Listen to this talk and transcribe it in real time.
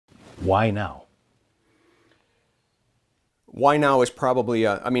Why now? Why now is probably,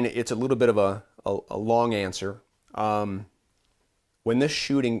 I mean, it's a little bit of a long answer. When this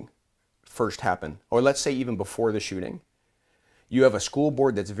shooting first happened, or let's say even before the shooting, you have a school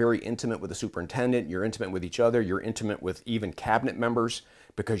board that's very intimate with the superintendent, you're intimate with each other, you're intimate with even cabinet members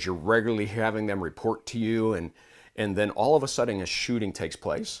because you're regularly having them report to you, and then all of a sudden a shooting takes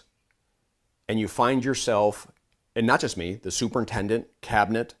place and you find yourself, and not just me, the superintendent,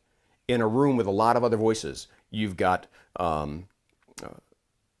 cabinet, in a room with a lot of other voices. You've got law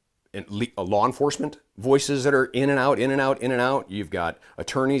enforcement voices that are in and out, in and out, in and out. You've got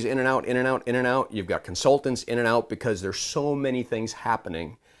attorneys in and out, in and out, in and out. You've got consultants in and out because there's so many things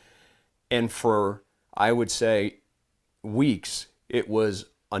happening. And for, I would say, weeks, it was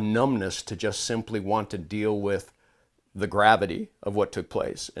a numbness to just simply want to deal with the gravity of what took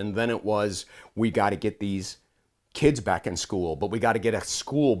place. And then it was, we got to get these kids back in school, but we got to get a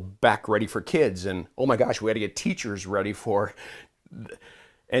school back ready for kids. And oh my gosh, we got to get teachers ready for.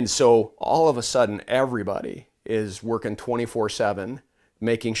 And so all of a sudden, everybody is working 24/7,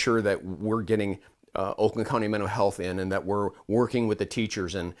 making sure that we're getting Oakland County Mental Health in, and that we're working with the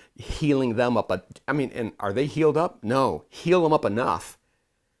teachers and healing them up. I mean, and are they healed up? No. Heal them up enough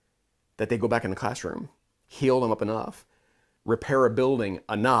that they go back in the classroom. Heal them up enough. Repair a building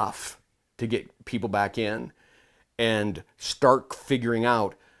enough to get people back in, and start figuring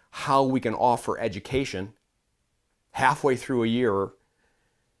out how we can offer education halfway through a year,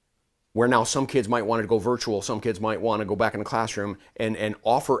 where now some kids might want to go virtual, some kids might want to go back in the classroom, and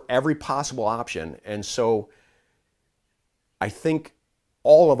offer every possible option. And so I think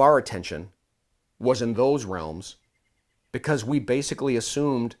all of our attention was in those realms because we basically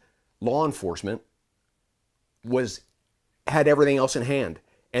assumed law enforcement had everything else in hand,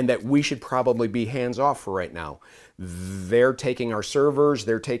 and that we should probably be hands off for right now. They're taking our servers,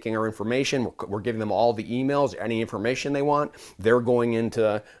 they're taking our information, we're giving them all the emails, any information they want. They're going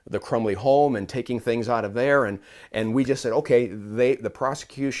into the Crumley home and taking things out of there, and we just said, okay, the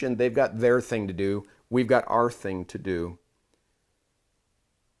prosecution, they've got their thing to do, we've got our thing to do.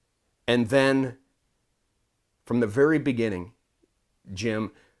 And then from the very beginning,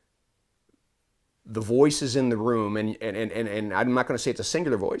 Jim, the voices in the room, and I'm not going to say it's a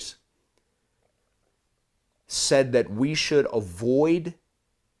singular voice, said that we should avoid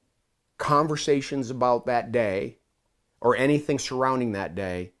conversations about that day or anything surrounding that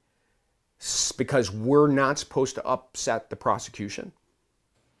day because we're not supposed to upset the prosecution.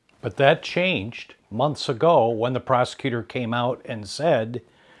 But that changed months ago when the prosecutor came out and said,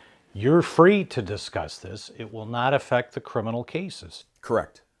 you're free to discuss this. It will not affect the criminal cases.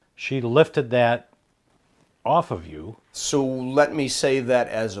 Correct. She lifted that off of you. So let me say that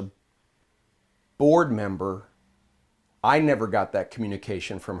as a board member, I never got that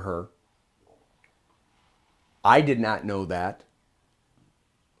communication from her. I did not know that.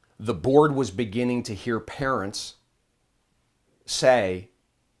 The board was beginning to hear parents say,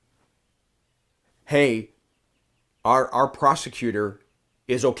 hey, our prosecutor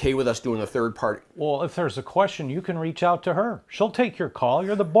is okay with us doing a third party. Well, if there's a question, you can reach out to her. She'll take your call.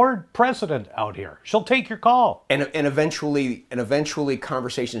 You're the board president out here. She'll take your call. And eventually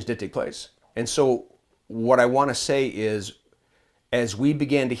conversations did take place. And so what I want to say is, as we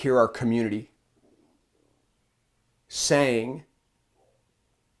began to hear our community saying,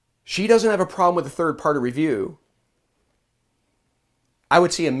 she doesn't have a problem with a third party review, I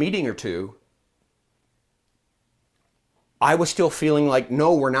would see a meeting or two, I was still feeling like,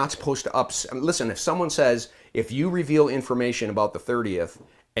 no, we're not supposed to upset. Listen, if someone says, if you reveal information about the 30th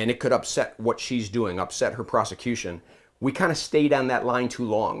and it could upset what she's doing, upset her prosecution, we kind of stayed on that line too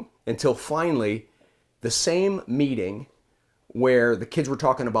long until finally the same meeting where the kids were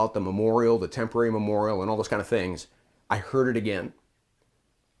talking about the memorial, the temporary memorial, and all those kind of things, I heard it again.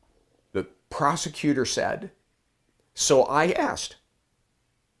 The prosecutor said, so I asked,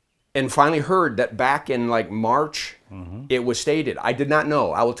 and finally heard that back in like March, it was stated. I did not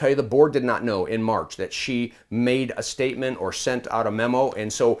know. I will tell you, the board did not know in March that she made a statement or sent out a memo.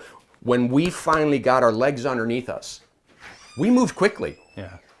 And so when we finally got our legs underneath us, we moved quickly.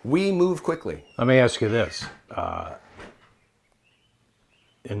 Yeah. We moved quickly. Let me ask you this.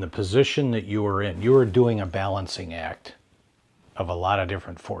 In the position that you were in, you were doing a balancing act of a lot of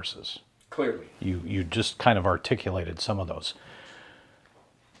different forces. Clearly. You just kind of articulated some of those.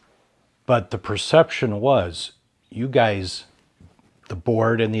 But the perception was, you guys, the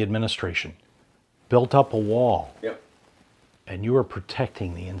board and the administration, built up a wall. Yep. And you were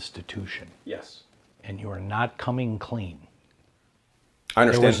protecting the institution. Yes. And you were not coming clean. I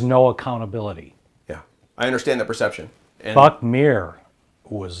understand. There was no accountability. Yeah. I understand the perception. And Buck Muir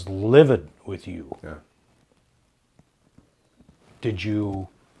was livid with you. Yeah. Did you,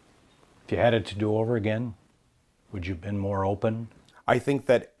 if you had it to do over again, would you have been more open I think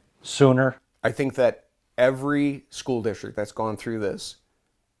that sooner? every school district that's gone through this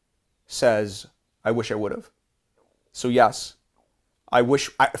says, I wish I would have. So yes,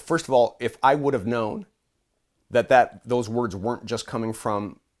 first of all, if I would have known that those words weren't just coming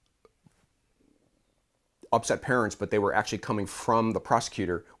from upset parents, but they were actually coming from the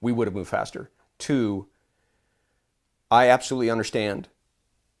prosecutor, we would have moved faster. Two, I absolutely understand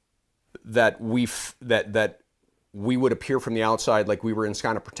that that we would appear from the outside like we were in some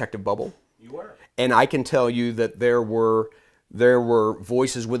kind of protective bubble. You were. And I can tell you that there were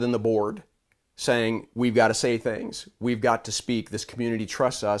voices within the board saying, we've got to say things, we've got to speak, this community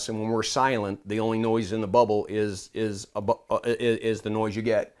trusts us, and when we're silent, the only noise in the bubble is the noise you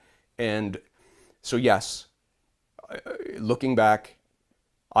get. And so yes, looking back,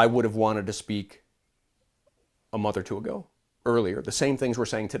 I would have wanted to speak a month or two ago, earlier. The same things we're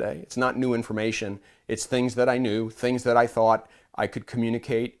saying today. It's not new information. It's things that I knew, things that I thought I could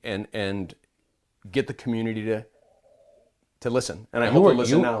communicate and get the community to listen. And I hope they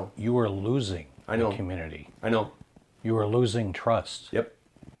listen now. You were losing the community. I know. You were losing trust. Yep.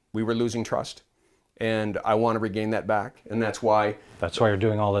 We were losing trust. And I want to regain that back. And that's why you're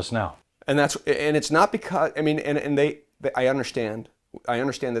doing all this now. And it's not because, I mean, and I understand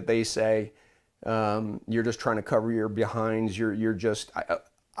that they say, you're just trying to cover your behinds. You're just,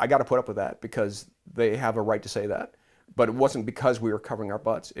 I got to put up with that because they have a right to say that. But it wasn't because we were covering our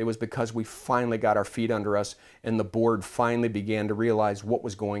butts. It was because we finally got our feet under us and the board finally began to realize what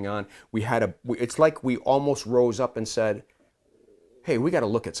was going on. It's like we almost rose up and said, hey, we got to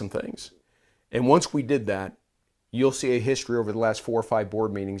look at some things. And once we did that, you'll see a history over the last 4 or 5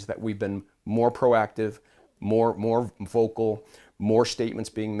 board meetings that we've been more proactive, more vocal, more statements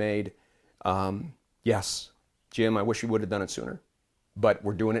being made. Yes, Jim, I wish we would have done it sooner. But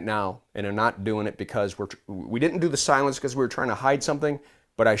we're doing it now, and I'm not doing it because we didn't do the silence because we were trying to hide something,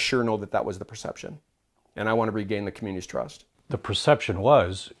 but I sure know that was the perception. And I want to regain the community's trust. The perception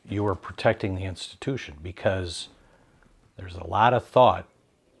was you were protecting the institution because there's a lot of thought,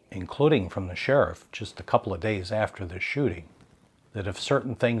 including from the sheriff just a couple of days after the shooting, that if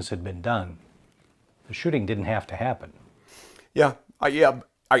certain things had been done, the shooting didn't have to happen. Yeah,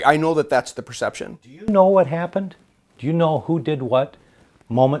 I know that that's the perception. Do you know what happened? Do you know who did what,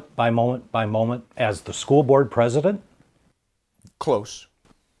 moment by moment by moment, as the school board president? Close.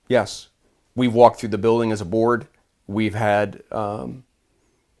 Yes. We've walked through the building as a board. We've had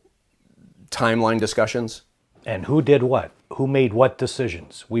timeline discussions. And who did what? Who made what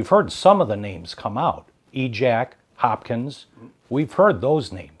decisions? We've heard some of the names come out. Jack, Hopkins. We've heard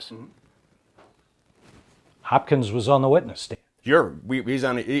those names. Mm-hmm. Hopkins was on the witness stand. You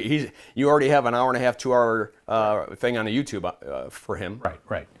already have an 1.5 to 2 hour thing on the YouTube for him.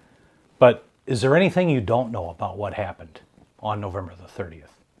 Right. But is there anything you don't know about what happened on November the 30th?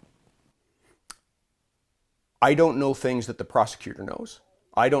 I don't know things that the prosecutor knows.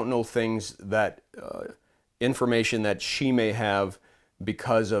 I don't know things that, information that she may have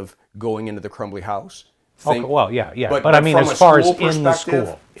because of going into the Crumbly house. Okay, well, yeah. But I mean, as far as in the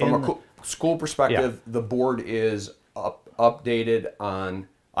school. From a school perspective, the board is updated on,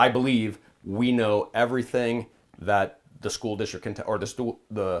 I believe, we know everything that the school district can or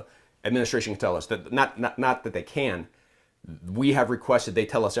the administration can tell us. That not that they can. We have requested they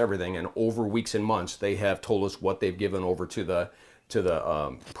tell us everything, and over weeks and months they have told us what they've given over to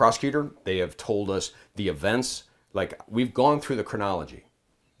the prosecutor. They have told us the events. Like, we've gone through the chronology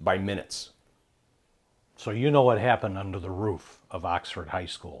by minutes. So you know what happened under the roof of Oxford High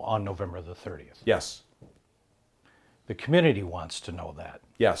School on November the 30th? Yes. The community wants to know that.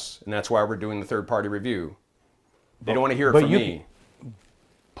 Yes, and that's why we're doing the third-party review. They don't want to hear it from me.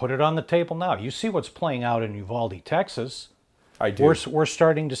 Put it on the table now. You see what's playing out in Uvalde, Texas. I do. We're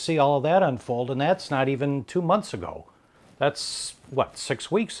starting to see all of that unfold, and that's not even 2 months ago. That's,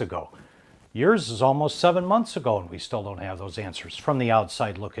 6 weeks ago. Yours is almost 7 months ago, and we still don't have those answers from the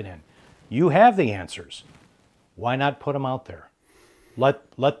outside looking in. You have the answers. Why not put them out there?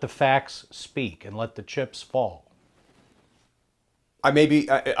 Let the facts speak and let the chips fall. I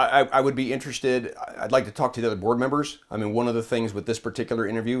would be interested. I'd like to talk to the other board members. I mean, one of the things with this particular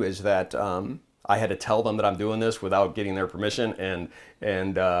interview is that I had to tell them that I'm doing this without getting their permission,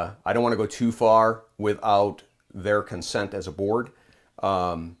 and I don't want to go too far without their consent as a board.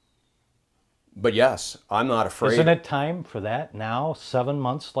 But yes, I'm not afraid. Isn't it time for that now, 7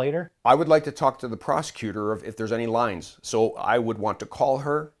 months later? I would like to talk to the prosecutor if there's any lines. So I would want to call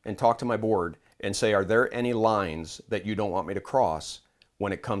her and talk to my board and say, are there any lines that you don't want me to cross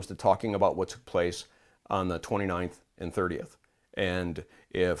when it comes to talking about what took place on the 29th and 30th. And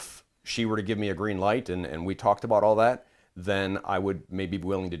if she were to give me a green light and we talked about all that, then I would maybe be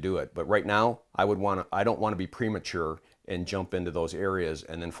willing to do it. But right now, I don't want to be premature and jump into those areas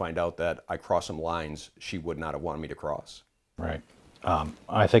and then find out that I crossed some lines she would not have wanted me to cross. Right.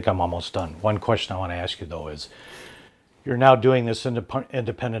 I think I'm almost done. One question I want to ask you, though, is you're now doing this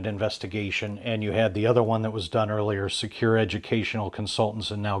independent investigation, and you had the other one that was done earlier, Secure Educational Consultants,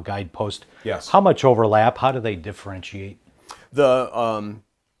 and now Guidepost. Yes. How much overlap? How do they differentiate? The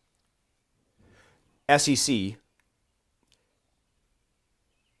SEC,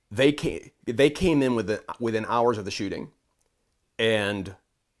 they came in within hours of the shooting, and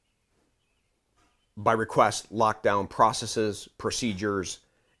by request locked down processes, procedures,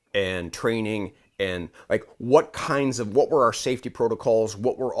 and training, and like what were our safety protocols,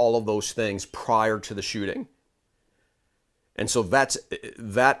 what were all of those things prior to the shooting. And so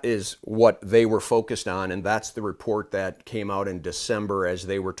that is what they were focused on, and that's the report that came out in December as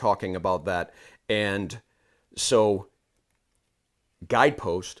they were talking about that. And so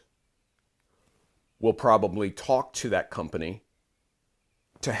Guidepost will probably talk to that company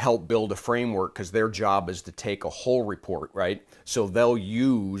to help build a framework, because their job is to take a whole report, right? So they'll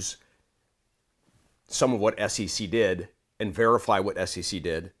use some of what SEC did and verify what SEC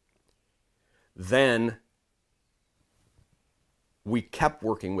did. Then we kept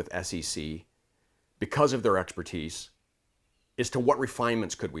working with SEC because of their expertise as to what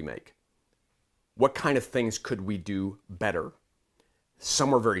refinements could we make? What kind of things could we do better?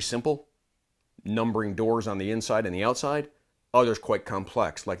 Some are very simple, numbering doors on the inside and the outside. Others quite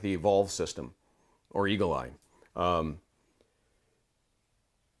complex, like the Evolve system or Eagle Eye.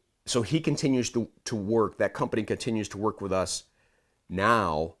 So he continues to work, that company continues to work with us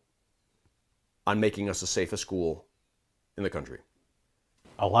now on making us the safest school in the country.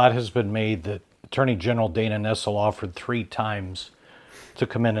 A lot has been made that Attorney General Dana Nessel offered 3 times to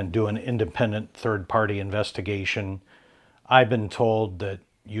come in and do an independent third-party investigation. I've been told that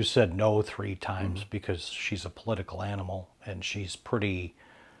you said no 3 times because she's a political animal and she's pretty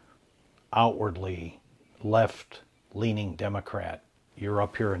outwardly left-leaning Democrat. You're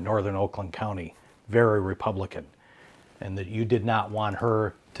up here in northern Oakland County, very Republican, and that you did not want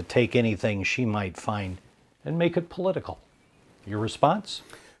her to take anything she might find and make it political. Your response?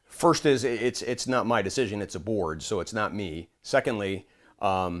 First is it's not my decision, it's a board, so it's not me. Secondly,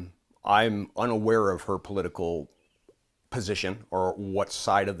 I'm unaware of her political position or what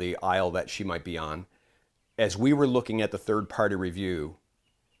side of the aisle that she might be on. As we were looking at the third-party review,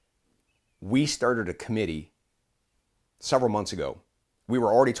 we started a committee several months ago. We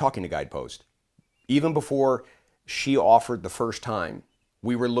were already talking to Guidepost. Even before she offered the first time,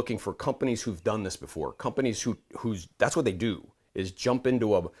 we were looking for companies who've done this before, companies who's that's what they do, is jump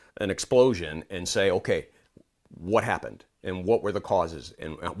into an explosion and say, okay, what happened and what were the causes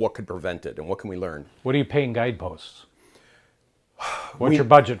and what could prevent it and what can we learn? What are you paying Guideposts? What's your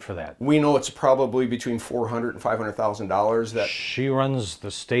budget for that? We know it's probably between $400,000 and $500,000. That she runs the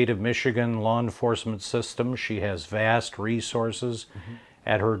state of Michigan law enforcement system. She has vast resources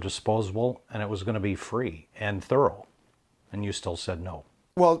at her disposal, and it was going to be free and thorough. And you still said no.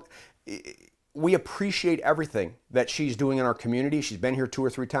 Well, we appreciate everything that she's doing in our community. She's been here 2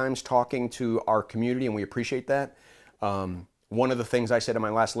 or 3 times talking to our community, and we appreciate that. One of the things I said in my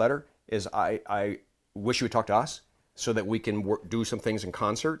last letter is I wish you would talk to us so that we can do some things in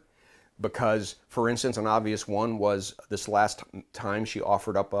concert. Because, for instance, an obvious one was this last time she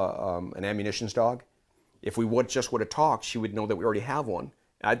offered up an ammunitions dog. If we just would have talked, she would know that we already have one.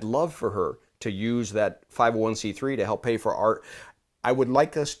 I'd love for her to use that 501c3 to help pay for art. I would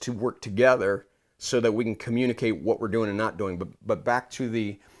like us to work together so that we can communicate what we're doing and not doing. But back to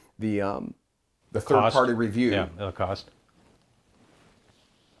the third-party review. Yeah, the cost.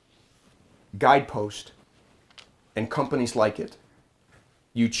 Guidepost and companies like it,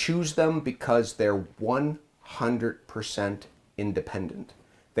 you choose them because they're 100% independent.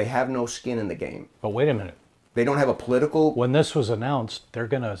 They have no skin in the game. But wait a minute. They don't have a political... When this was announced, they're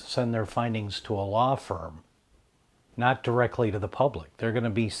going to send their findings to a law firm, not directly to the public. They're going to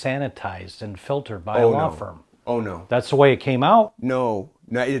be sanitized and filtered by a law firm. Oh, no. That's the way it came out? No,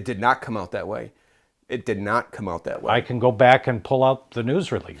 it did not come out that way. It did not come out that way. I can go back and pull out the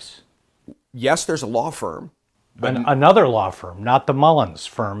news release. Yes, there's a law firm. But another law firm, not the Mullins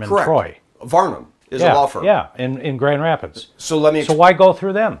firm in Troy. Varnum is a law firm. Yeah, in Grand Rapids. So why go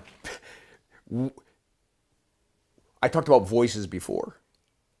through them? I talked about voices before.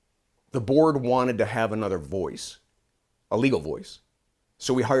 The board wanted to have another voice, a legal voice.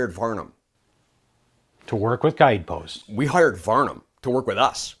 So we hired Varnum. To work with Guidepost. We hired Varnum to work with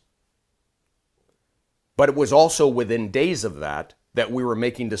us. But it was also within days of that we were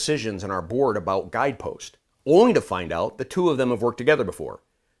making decisions in our board about Guidepost, only to find out the two of them have worked together before.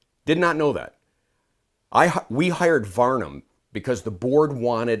 Did not know that. We hired Varnum because the board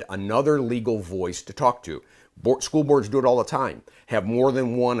wanted another legal voice to talk to. School boards do it all the time, have more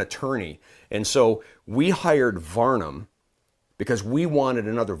than one attorney. And so we hired Varnum because we wanted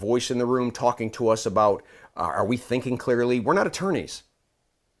another voice in the room talking to us about, are we thinking clearly? We're not attorneys.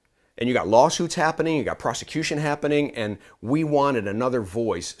 And you got lawsuits happening, you got prosecution happening, and we wanted another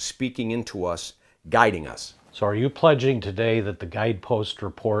voice speaking into us, guiding us. So are you pledging today that the Guidepost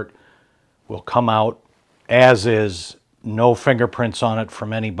report will come out as is, no fingerprints on it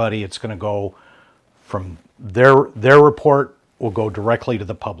from anybody? It's going to go from their report will go directly to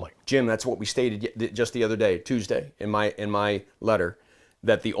the public. Jim, that's what we stated just the other day, Tuesday, in my letter,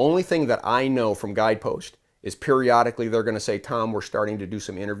 that the only thing that I know from Guidepost is periodically they're going to say, Tom, we're starting to do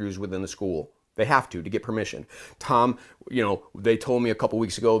some interviews within the school. They have to get permission. Tom, they told me a couple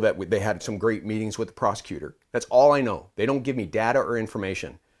weeks ago that they had some great meetings with the prosecutor. That's all I know. They don't give me data or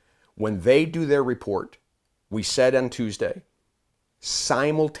information. When they do their report, we said on Tuesday,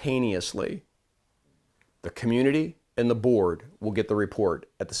 simultaneously, the community and the board will get the report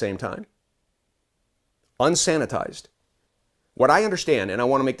at the same time. Unsanitized. What I understand, and I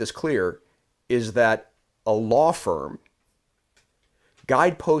want to make this clear, is that a law firm,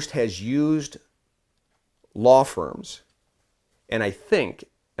 Guidepost has used law firms, and I think,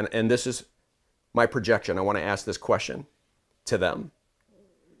 and this is my projection, I want to ask this question to them,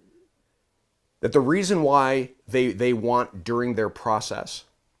 that the reason why they want during their process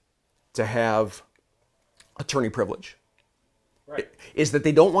to have attorney privilege, right, is that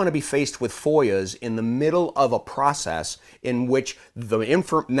they don't want to be faced with FOIAs in the middle of a process in which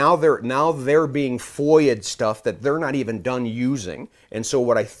now they're being FOIA'd stuff that they're not even done using. And so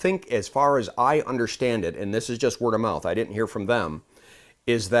what I think, as far as I understand it, and this is just word of mouth, I didn't hear from them,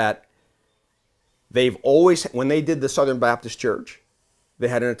 is that they've always, when they did the Southern Baptist Church, they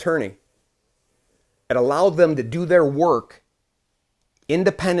had an attorney. It allowed them to do their work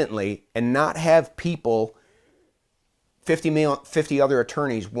independently and not have people, 50 other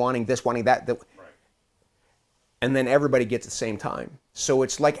attorneys wanting this, wanting that, right, and then everybody gets at the same time. So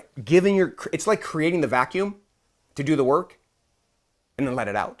it's like it's like creating the vacuum to do the work and then let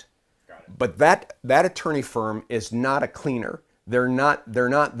it out. Got it. But that attorney firm is not a cleaner. They're not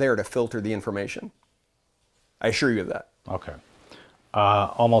there to filter the information. I assure you of that. Okay.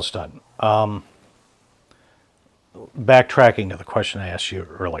 Almost done. Backtracking to the question I asked you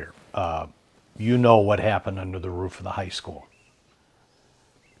earlier. You know what happened under the roof of the high school.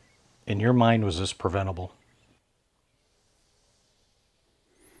 In your mind, was this preventable?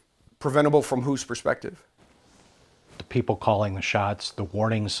 Preventable from whose perspective? The people calling the shots, the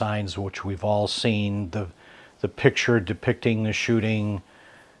warning signs, which we've all seen, the picture depicting the shooting,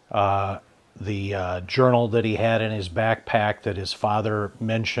 the journal that he had in his backpack that his father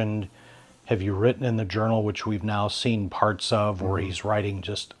mentioned. Have you written in the journal, which we've now seen parts of, where he's writing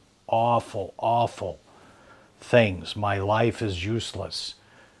just awful, awful things? My life is useless.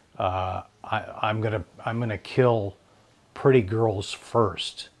 I'm gonna kill pretty girls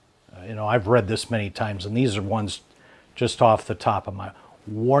first. I've read this many times, and these are ones just off the top of my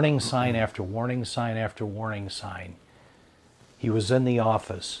warning sign after warning sign after warning sign. He was in the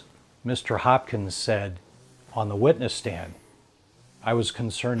office. Mr. Hopkins said on the witness stand, I was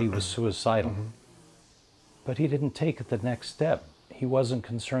concerned he was suicidal. But he didn't take the next step. He wasn't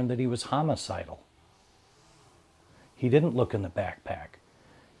concerned that he was homicidal. He didn't look in the backpack.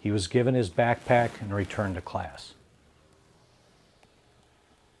 He was given his backpack and returned to class.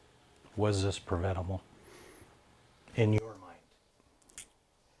 Was this preventable in your mind?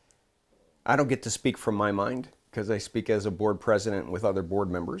 I don't get to speak from my mind because I speak as a board president with other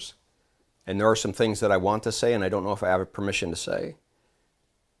board members. And there are some things that I want to say, and I don't know if I have permission to say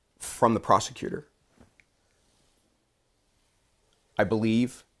from the prosecutor. I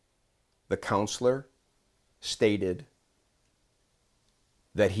believe the counselor stated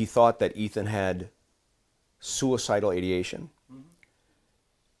that he thought that Ethan had suicidal ideation.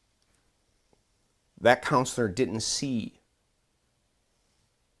 That counselor didn't see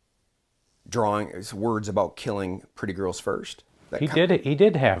words about killing pretty girls first. He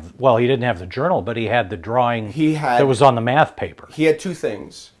did have, well, he didn't have the journal, but he had the drawing that was on the math paper. He had two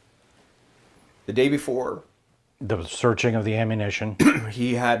things. The day before, the searching of the ammunition.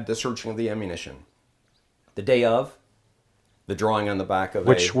 He had the searching of the ammunition. The day of, the drawing on the back of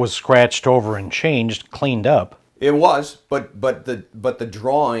which was scratched over and changed, cleaned up. It was, but the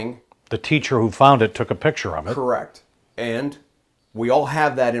drawing. The teacher who found it took a picture of it. Correct. And We all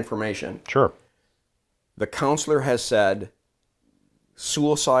have that information. Sure. The counselor has said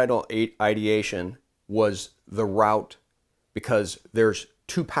suicidal ideation was the route because there's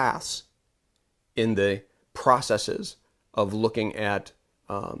two paths in the processes of looking at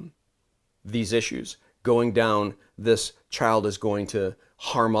these issues. Going down, this child is going to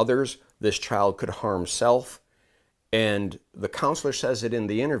harm others, this child could harm self, and the counselor says it in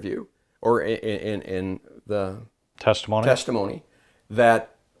the interview, or in the testimony,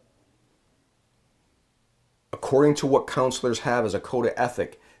 that according to what counselors have as a code of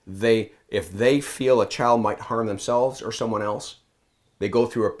ethic, if they feel a child might harm themselves or someone else, they go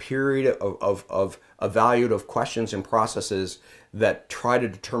through a period of evaluative questions and processes that try to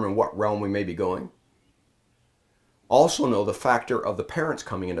determine what realm we may be going. Also know the factor of the parents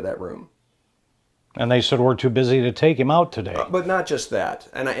coming into that room. And they said, we're too busy to take him out today. But not just that.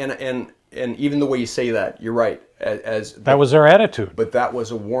 And even the way you say that, you're right. That was their attitude. But that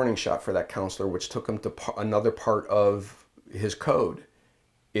was a warning shot for that counselor, which took him to another part of his code,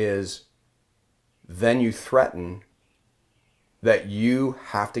 is then you threaten that you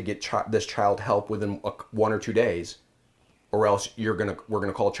have to get this child help within 1 or 2 days, or else we're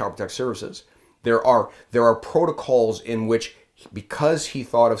gonna call Child Protective Services. There are protocols in which, because he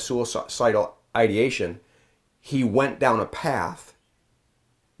thought of suicidal ideation, he went down a path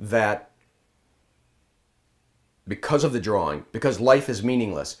that, because of the drawing, because life is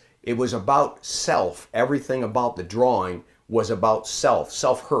meaningless, it was about self. Everything about the drawing was about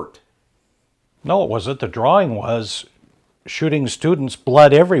self-hurt. No, it wasn't. The drawing was shooting students,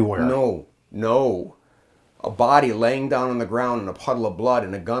 blood everywhere. No. A body laying down on the ground in a puddle of blood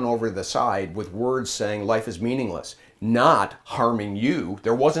and a gun over the side with words saying life is meaningless, not harming you.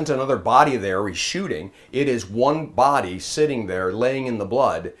 There wasn't another body there he's shooting. It is one body sitting there laying in the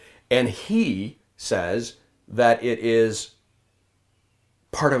blood, and he says that it is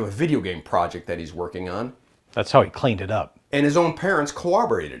part of a video game project that he's working on. That's how he cleaned it up. And his own parents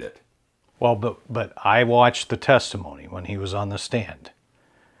corroborated it. Well, but I watched the testimony when he was on the stand.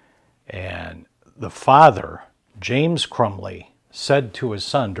 And the father, James Crumley, said to his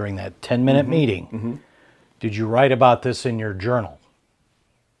son during that 10-minute meeting, did you write about this in your journal?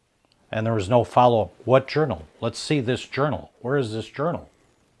 And there was no follow-up. What journal? Let's see this journal. Where is this journal?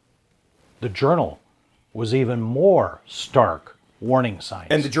 The journal was even more stark warning signs.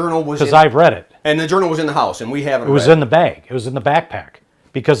 And the journal was... Because I've read it. And the journal was in the house, and we haven't read it. It was in the bag. It was in the backpack.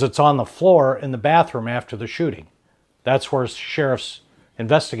 Because it's on the floor in the bathroom after the shooting. That's where sheriff's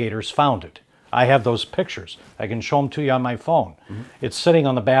investigators found it. I have those pictures. I can show them to you on my phone. It's sitting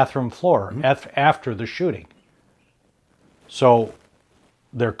on the bathroom floor after the shooting. So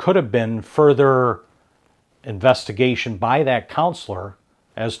there could have been further investigation by that counselor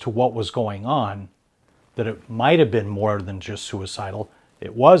as to what was going on, that it might have been more than just suicidal.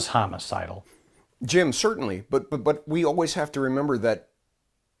 It was homicidal. Jim, certainly. But we always have to remember that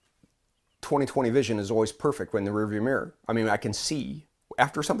 20/20 vision is always perfect when in the rearview mirror. I mean, I can see,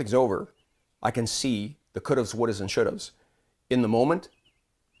 after something's over, I can see the could'ves, would'ves, and should'ves. In the moment,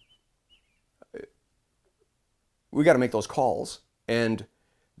 we got to make those calls. And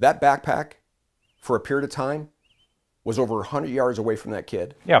that backpack, for a period of time, was over 100 yards away from that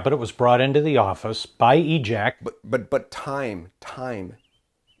kid. Yeah, but it was brought into the office by EJAC. But time.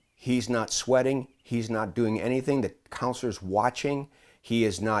 He's not sweating. He's not doing anything. The counselor's watching. He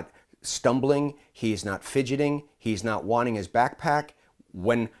is not stumbling. He's not fidgeting. He's not wanting his backpack.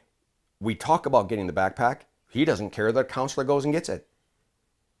 When we talk about getting the backpack, he doesn't care that a counselor goes and gets it.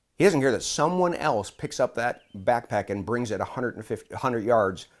 He doesn't care that someone else picks up that backpack and brings it 100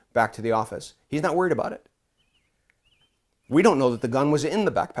 yards back to the office. He's not worried about it. We don't know that the gun was in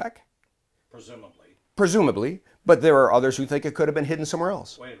the backpack. Presumably, but there are others who think it could have been hidden somewhere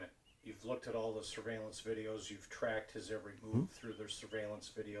else. Wait a minute. You've looked at all the surveillance videos. You've tracked his every move through the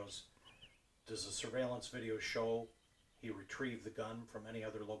surveillance videos. Does the surveillance video show he retrieved the gun from any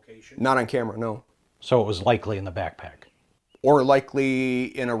other location? Not on camera, no. So it was likely in the backpack. Or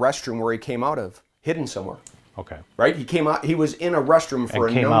likely in a restroom where he came out of, hidden somewhere. Okay. Right? He came out. He was in a restroom for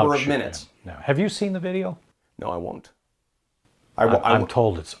a number of minutes. Now, have you seen the video? No, I won't. I'm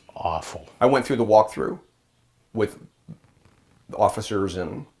told it's awful. I went through the walkthrough with officers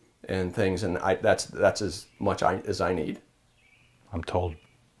and things, and that's as much as I need. I'm told.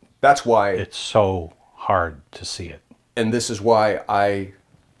 That's why it's so hard to see it. And this is why I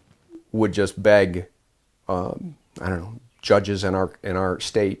would just beg, I don't know, judges in our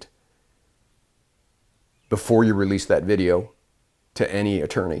state, before you release that video to any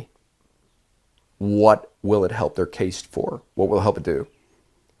attorney, what will it help their case for? What will it help it do?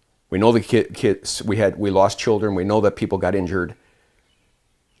 We know the kids, we lost children, we know that people got injured.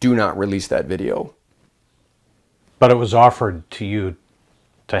 do not release that video. But it was offered to you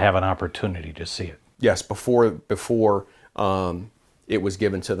to have an opportunity to see it. Yes, before it was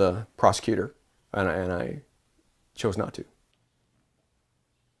given to the prosecutor, and I chose not to.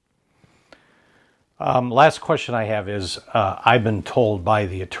 Last question I have is, I've been told by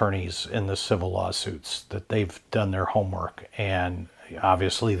the attorneys in the civil lawsuits that they've done their homework, and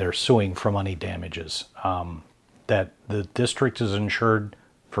obviously they're suing for money damages, that the district is insured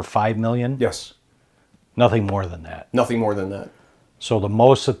for $5 million? Yes. Nothing more than that. Nothing more than that. So the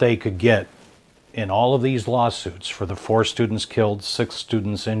most that they could get in all of these lawsuits for the 4 students killed, 6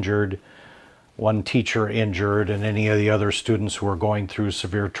 students injured, 1 teacher injured, and any of the other students who were going through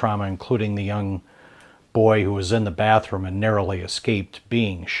severe trauma, including the young boy who was in the bathroom and narrowly escaped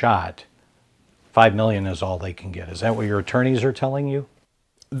being shot, $5 million is all they can get. Is that what your attorneys are telling you?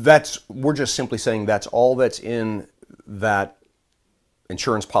 We're just simply saying that's all that's in that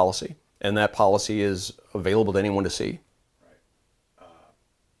insurance policy, and that policy is available to anyone to see.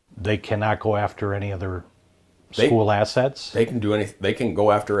 They cannot go after any other school assets? They can do anything. They can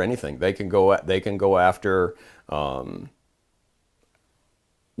go after anything. They can go after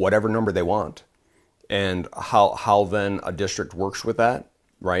whatever number they want. And how then a district works with that,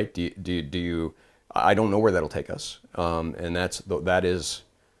 right? Do you I don't know where that'll take us. And that is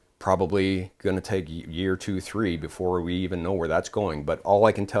probably going to take a year, 2, 3 before we even know where that's going. But all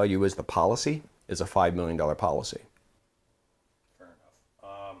I can tell you is the policy is a $5 million policy. Fair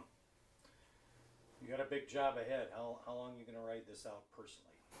enough. You got a big job ahead. How long are you going to ride this out personally?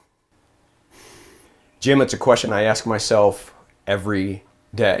 Jim, it's a question I ask myself every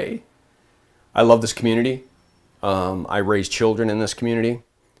day. I love this community. I raise children in this community.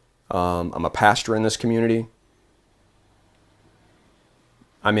 I'm a pastor in this community.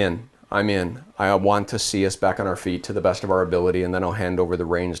 I'm in. I want to see us back on our feet to the best of our ability, and then I'll hand over the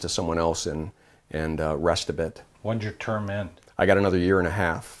reins to someone else and rest a bit. When's your term end? I got another 1.5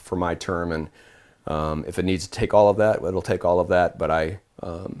 years for my term, and if it needs to take all of that, it'll take all of that. But I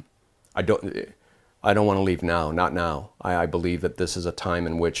don't want to leave now. Not now. I believe that this is a time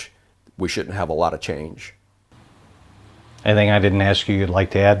in which we shouldn't have a lot of change. Anything I didn't ask you you'd like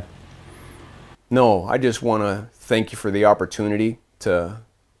to add? No, I just want to thank you for the opportunity to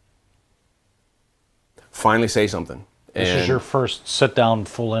finally say something. This is your first sit-down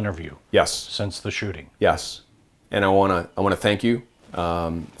full interview. Yes. Since the shooting. Yes, and I want to thank you.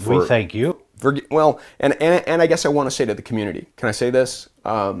 We thank you. Well, and I guess I want to say to the community. Can I say this?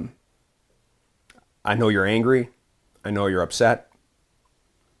 I know you're angry. I know you're upset.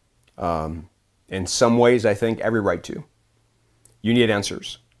 In some ways, I think every right to. You need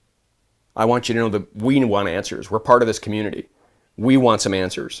answers. I want you to know that we want answers. We're part of this community. We want some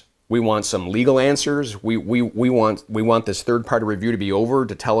answers. We want some legal answers. We want this third-party review to be over,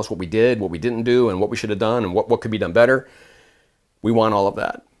 to tell us what we did, what we didn't do, and what we should have done, and what could be done better. We want all of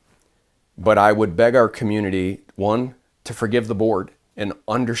that. But I would beg our community, one, to forgive the board and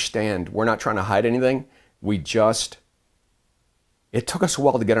understand we're not trying to hide anything. It took us a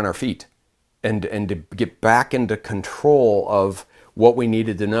while to get on our feet and to get back into control of what we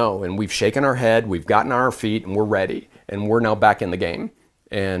needed to know. And we've shaken our head, we've gotten on our feet, and we're ready. And we're now back in the game.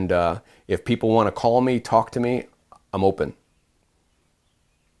 And if people want to call me, talk to me, I'm open.